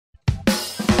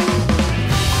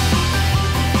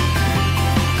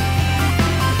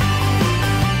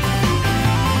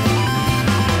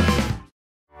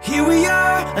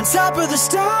top of the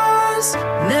stars.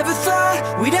 Never thought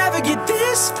we'd ever get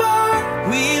this far.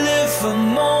 We live for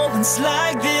moments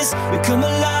like this. We come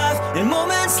alive in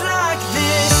moments like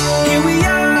this. Here we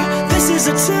are, this is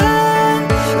a time,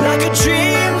 like a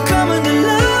dream coming to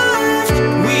life.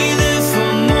 We live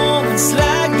for moments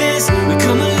like this. We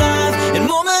come alive in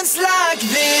moments like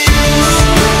this.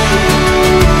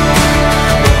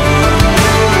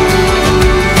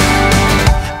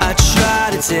 I try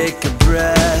to take a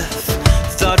breath,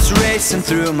 thoughts racing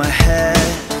through my head.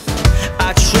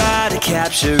 I try to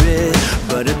capture it,